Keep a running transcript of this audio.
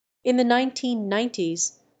In the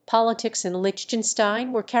 1990s, politics in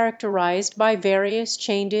Liechtenstein were characterized by various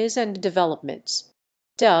changes and developments.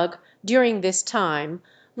 During this time,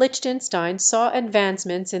 Liechtenstein saw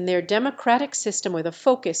advancements in their democratic system with a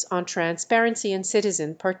focus on transparency and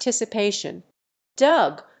citizen participation.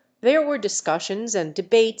 There were discussions and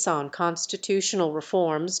debates on constitutional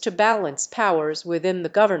reforms to balance powers within the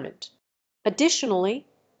government. Additionally,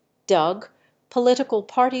 Doug, political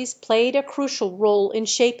parties played a crucial role in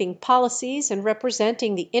shaping policies and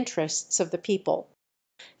representing the interests of the people.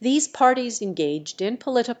 These parties engaged in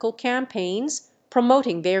political campaigns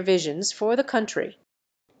promoting their visions for the country.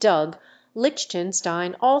 Doug,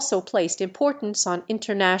 Liechtenstein also placed importance on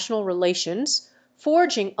international relations,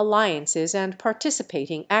 forging alliances and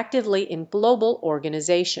participating actively in global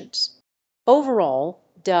organizations. Overall,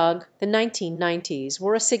 the 1990s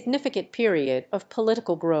were a significant period of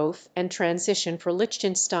political growth and transition for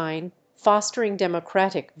Liechtenstein, fostering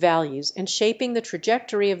democratic values and shaping the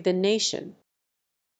trajectory of the nation.